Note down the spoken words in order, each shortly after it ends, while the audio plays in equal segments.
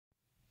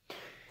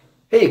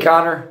Hey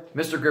Connor,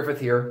 Mr. Griffith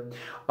here.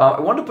 I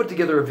wanted to put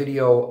together a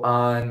video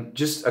on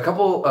just a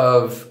couple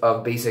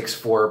of basics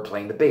for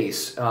playing the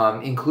bass,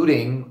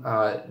 including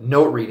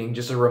note reading,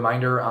 just a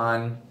reminder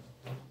on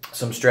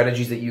some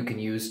strategies that you can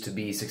use to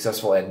be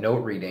successful at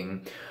note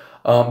reading.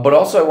 But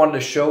also I wanted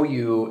to show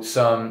you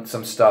some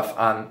stuff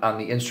on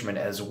the instrument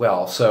as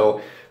well.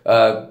 So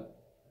I'm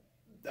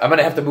going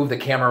to have to move the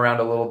camera around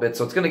a little bit,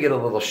 so it's going to get a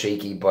little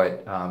shaky,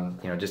 but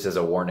just as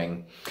a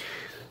warning.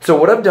 So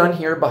what I've done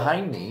here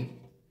behind me,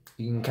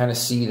 you can kind of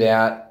see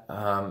that.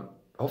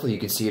 Hopefully you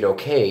can see it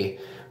okay.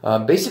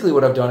 Basically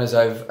what I've done is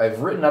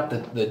I've written up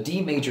the D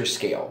major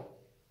scale.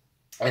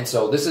 And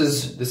so this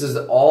is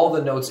all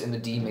the notes in the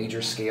D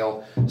major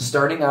scale,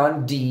 starting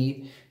on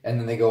D, and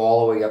then they go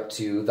all the way up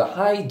to the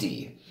high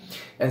D.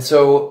 And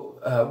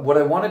so what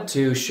I wanted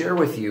to share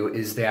with you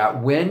is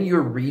that when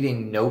you're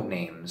reading note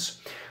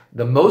names,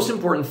 the most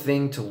important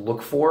thing to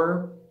look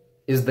for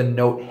is the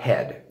note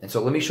head. And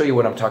so let me show you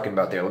what I'm talking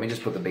about there. Let me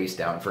just put the bass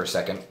down for a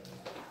second.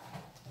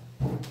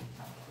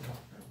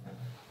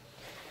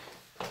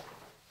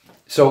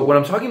 So when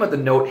I'm talking about the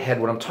note head,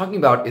 what I'm talking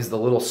about is the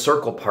little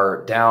circle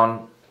part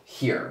down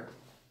here.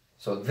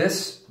 So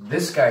this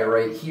guy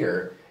right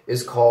here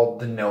is called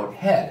the note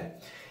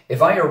head.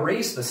 If I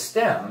erase the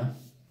stem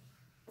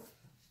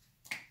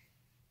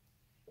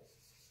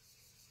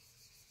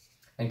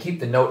and keep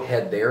the note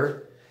head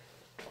there,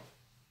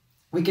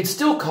 we could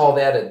still call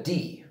that a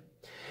D.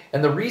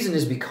 And the reason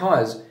is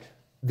because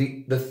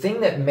the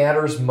thing that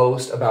matters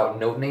most about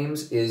note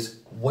names is,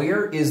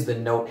 where is the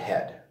note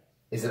head?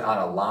 Is it on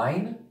a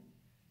line?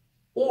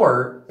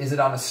 Or is it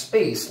on a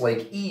space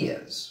like E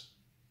is?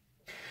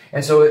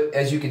 And so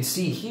as you can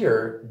see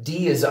here,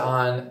 D is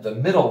on the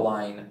middle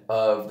line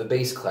of the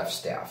bass clef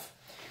staff.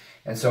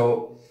 And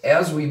so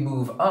as we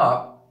move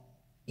up,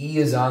 E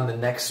is on the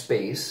next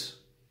space,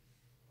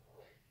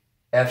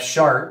 F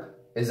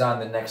sharp is on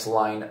the next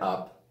line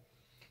up,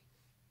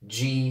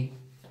 G,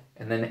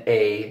 and then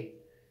A,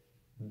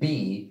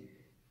 B,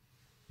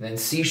 and then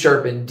C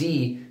sharp and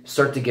D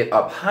start to get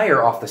up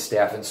higher off the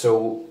staff, and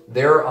so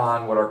they're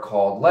on what are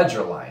called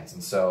ledger lines.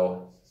 And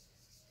so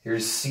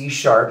here's C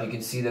sharp. You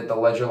can see that the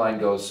ledger line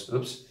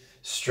goes,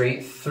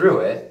 straight through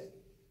it,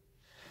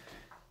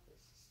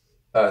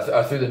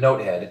 through the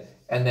note head,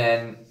 and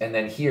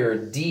then here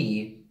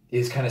D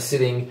is kind of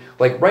sitting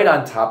like right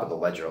on top of the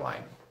ledger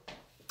line.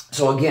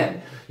 So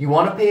again, you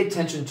want to pay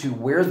attention to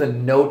where the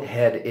note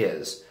head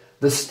is.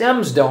 The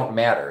stems don't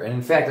matter, and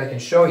in fact, I can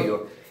show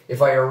you.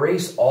 If I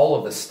erase all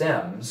of the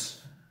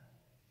stems,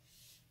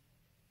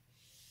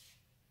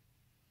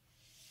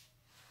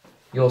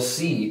 you'll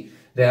see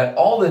that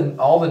all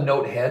the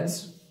note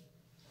heads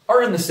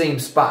are in the same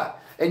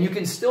spot. And you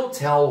can still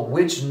tell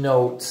which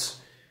notes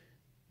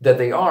that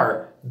they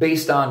are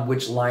based on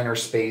which line or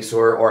space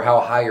or how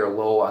high or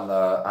low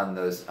on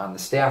the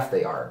staff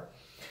they are.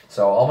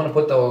 So I'm going to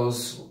put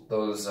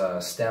those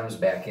stems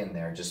back in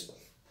there just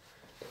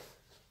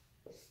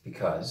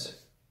because.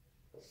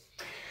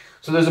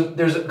 So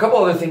there's a couple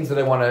other things that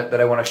I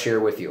want to share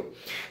with you.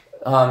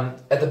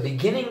 At the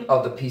beginning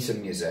of the piece of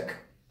music,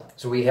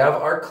 so we have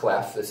our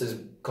clef. This is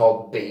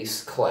called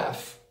bass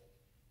clef.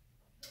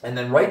 And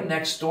then right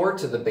next door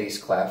to the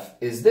bass clef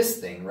is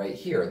this thing right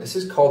here. This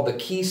is called the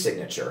key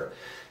signature.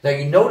 Now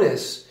you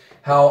notice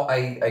how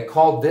I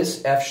called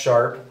this F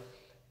sharp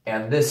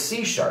and this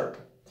C sharp,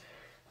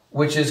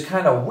 which is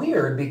kind of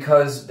weird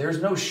because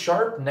there's no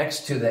sharp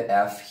next to the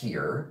F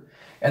here.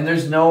 And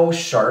there's no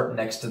sharp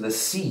next to the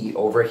C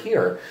over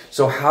here.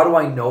 So how do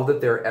I know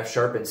that they're F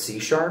sharp and C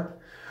sharp?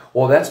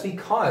 Well, that's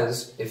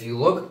because if you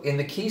look in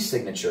the key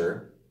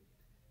signature,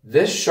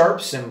 this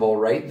sharp symbol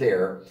right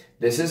there,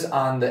 this is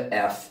on the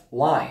F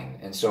line.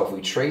 And so if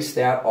we trace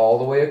that all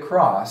the way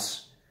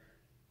across,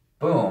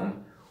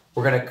 boom,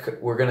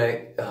 we're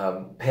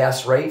gonna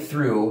pass right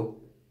through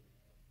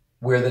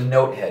where the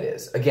note head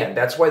is. Again,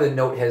 that's why the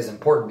note head is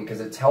important, because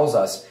it tells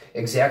us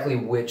exactly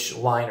which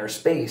line or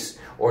space,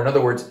 or in other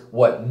words,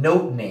 what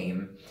note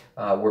name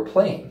we're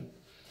playing.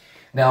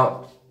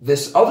 Now,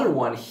 this other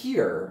one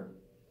here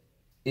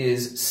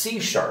is C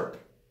sharp.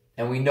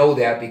 And we know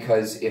that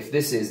because if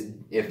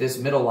this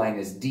middle line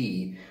is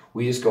D,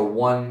 we just go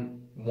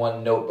one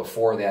note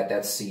before that,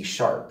 that's C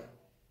sharp.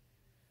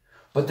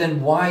 But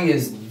then why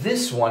is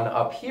this one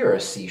up here a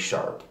C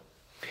sharp?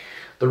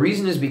 The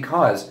reason is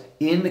because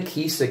in the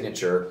key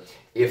signature,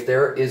 if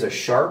there is a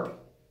sharp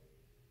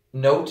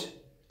note,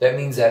 that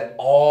means that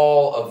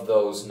all of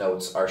those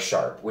notes are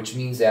sharp, which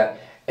means that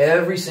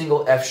every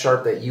single F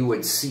sharp that you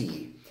would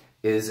see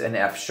is an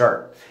F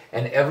sharp,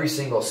 and every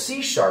single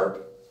C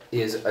sharp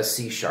is a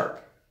C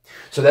sharp.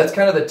 So that's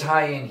kind of the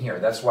tie-in here.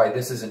 That's why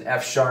this is an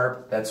F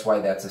sharp, that's why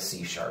that's a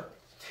C sharp.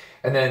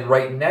 And then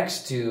right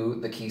next to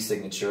the key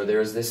signature,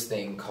 there's this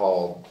thing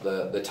called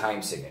the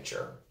time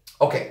signature.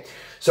 Okay,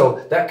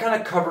 so that kind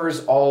of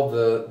covers all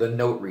the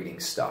note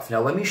reading stuff.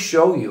 Now let me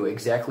show you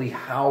exactly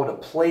how to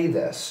play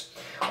this.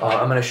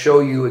 I'm going to show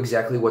you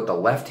exactly what the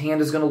left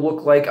hand is going to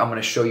look like. I'm going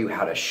to show you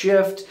how to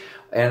shift.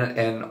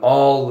 and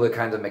all the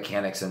kinds of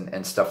mechanics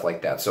and stuff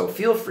like that. So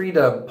feel free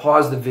to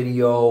pause the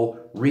video,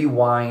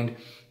 rewind,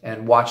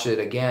 and watch it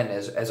again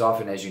as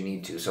often as you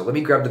need to. So let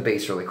me grab the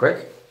bass really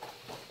quick.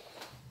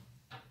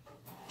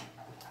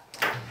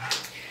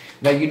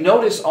 Now you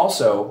notice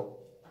also,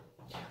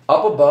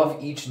 up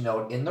above each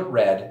note in the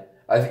red,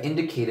 I've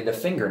indicated a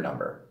finger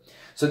number.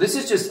 So this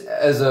is just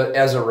as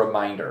a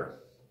reminder.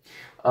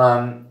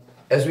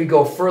 As we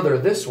go further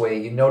this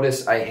way, you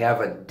notice I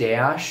have a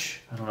dash.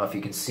 I don't know if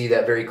you can see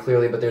that very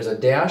clearly, but there's a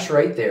dash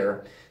right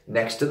there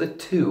next to the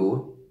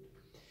 2.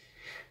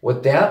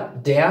 What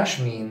that dash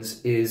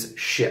means is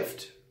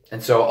shift.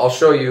 And so I'll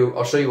show you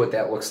what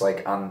that looks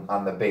like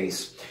on the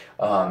bass,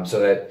 so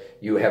that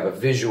you have a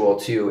visual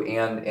too,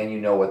 and you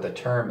know what the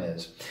term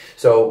is.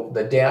 So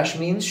the dash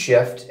means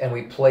shift, and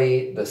we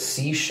play the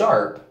C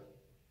sharp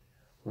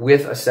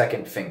with a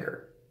second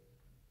finger.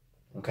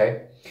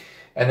 Okay?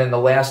 And then the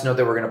last note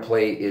that we're going to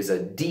play is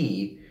a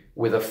D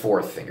with a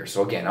 4th finger.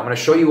 So again, I'm going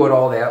to show you what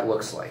all that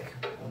looks like.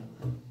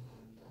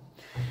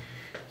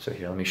 So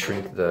here, let me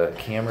shrink the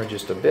camera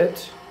just a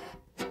bit.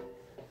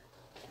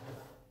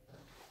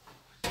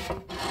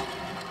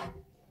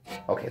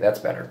 Okay, that's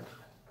better.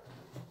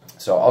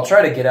 So I'll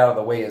try to get out of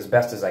the way as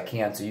best as I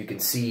can so you can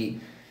see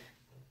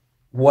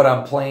what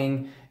I'm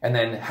playing and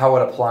then how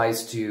it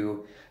applies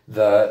to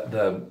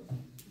the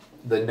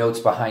notes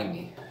behind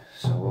me.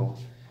 So we'll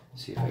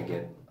see if I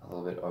get a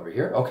little bit over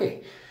here.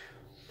 Okay,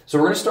 so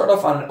we're going to start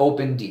off on an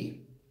open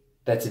D.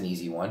 That's an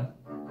easy one.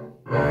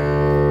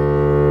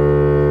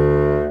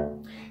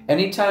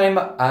 Anytime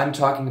I'm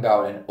talking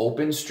about an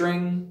open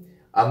string,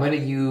 I'm going to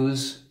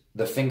use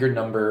the finger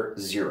number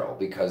 0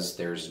 because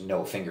there's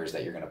no fingers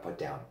that you're going to put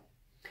down.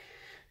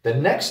 The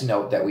next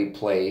note that we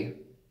play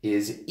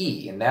is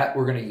E, and that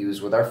we're going to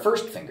use with our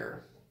first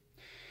finger.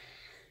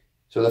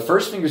 So the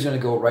first finger is going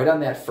to go right on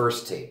that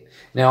first tape.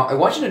 Now, I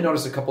want you to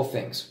notice a couple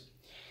things.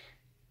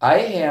 I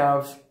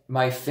have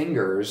my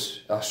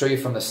fingers, I'll show you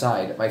from the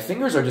side, my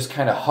fingers are just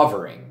kind of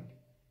hovering.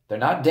 They're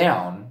not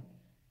down,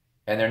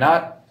 and they're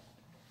not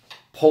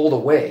pulled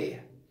away.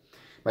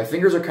 My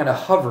fingers are kind of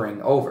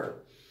hovering over,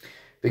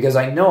 because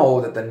I know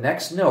that the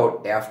next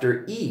note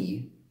after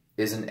E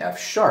is an F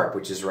sharp,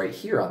 which is right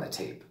here on the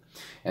tape.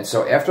 And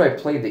so after I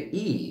play the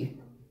E,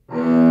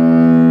 the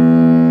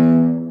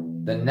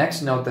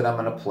next note that I'm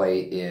going to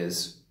play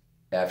is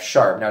F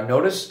sharp. Now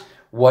notice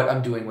what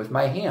I'm doing with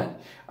my hand.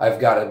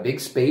 I've got a big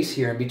space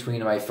here in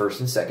between my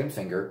first and second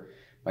finger.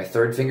 My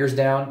third finger's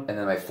down, and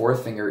then my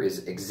 4th finger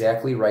is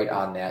exactly right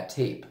on that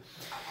tape.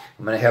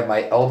 I'm going to have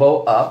my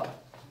elbow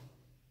up,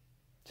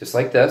 just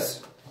like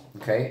this,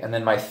 okay? And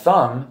then my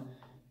thumb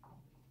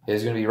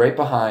is going to be right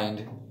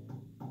behind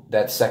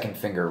that second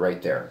finger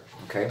right there,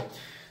 okay?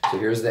 So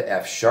here's the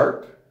F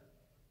sharp.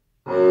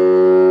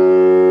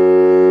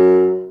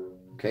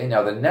 Okay,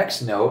 now the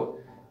next note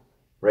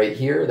right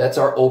here, that's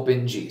our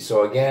open G.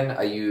 So again,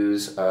 I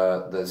use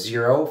the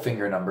 0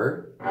 finger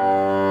number.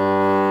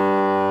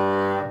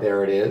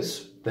 There it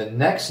is. The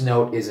next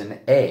note is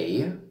an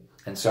A,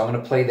 and so I'm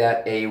going to play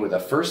that A with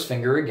a first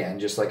finger again,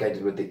 just like I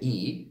did with the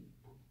E.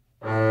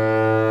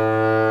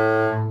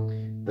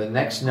 The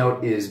next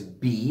note is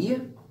B.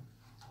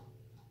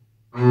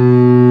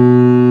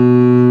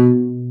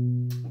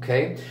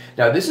 Okay,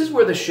 now this is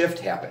where the shift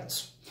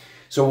happens.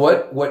 So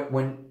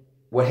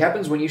what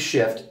happens when you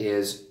shift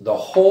is the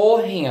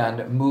whole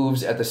hand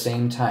moves at the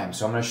same time.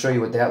 So I'm going to show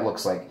you what that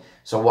looks like.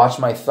 So watch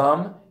my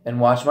thumb and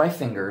watch my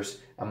fingers.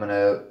 I'm going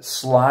to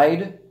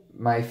slide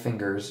my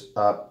fingers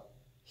up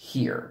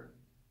here.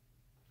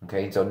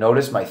 Okay, so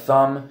notice my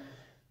thumb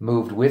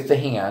moved with the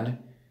hand,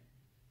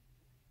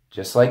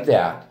 just like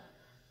that.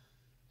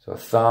 So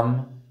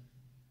thumb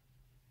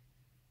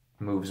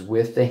moves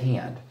with the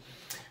hand.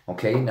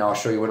 Okay, now I'll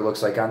show you what it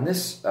looks like on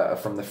this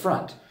from the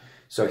front.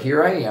 So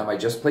here I am. I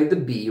just played the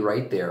B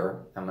right there.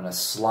 I'm going to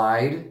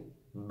slide,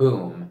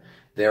 boom.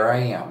 There I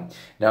am.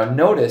 Now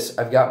notice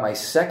I've got my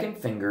second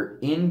finger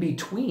in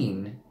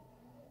between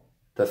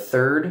the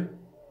 3rd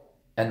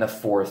and the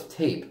 4th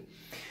tape.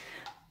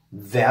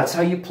 That's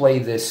how you play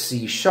this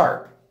C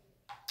sharp.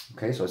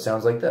 Okay, so it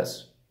sounds like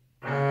this.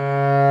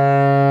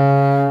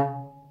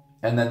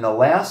 And then the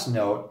last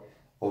note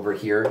over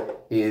here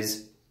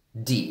is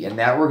D, and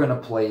that we're going to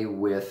play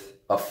with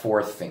a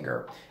 4th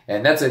finger.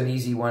 And that's an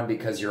easy one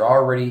because you're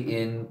already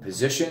in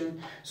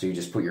position, so you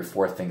just put your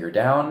 4th finger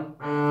down,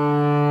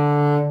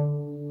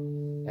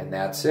 and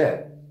that's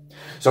it.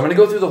 So I'm going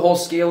to go through the whole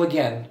scale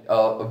again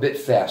a bit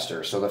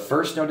faster. So the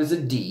first note is a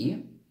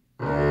D,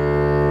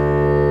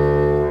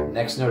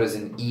 next note is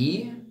an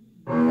E,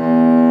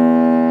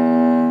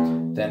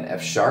 then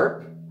F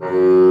sharp,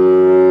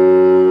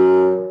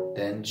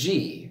 then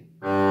G,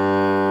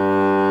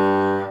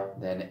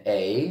 then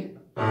A,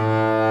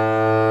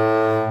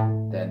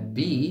 then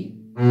B,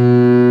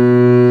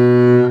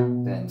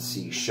 then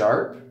C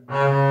sharp,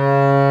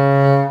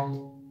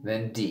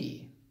 then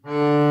D.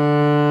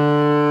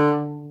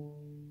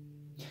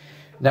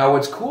 Now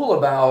what's cool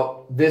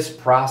about this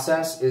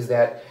process is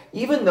that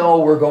even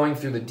though we're going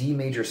through the D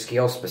major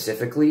scale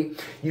specifically,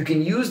 you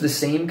can use the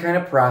same kind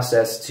of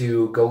process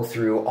to go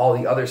through all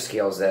the other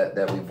scales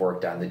that we've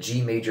worked on, the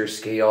G major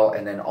scale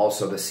and then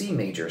also the C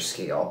major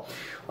scale.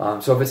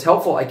 So if it's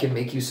helpful, I can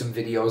make you some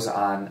videos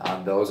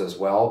on those as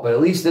well. But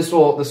at least this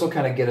will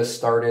kind of get us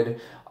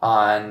started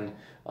on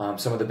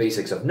some of the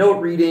basics of note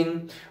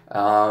reading,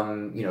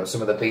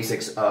 some of the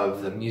basics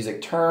of the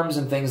music terms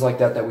and things like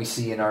that we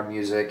see in our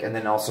music, and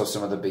then also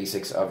some of the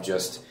basics of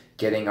just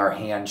getting our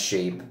hand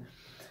shape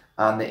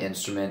on the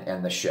instrument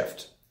and the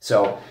shift.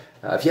 So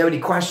if you have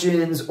any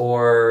questions,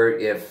 or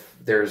if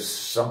there's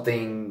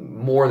something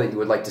more that you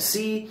would like to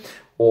see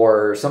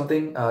or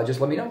something,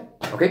 just let me know.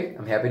 Okay,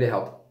 I'm happy to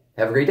help.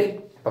 Have a great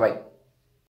day. Bye-bye.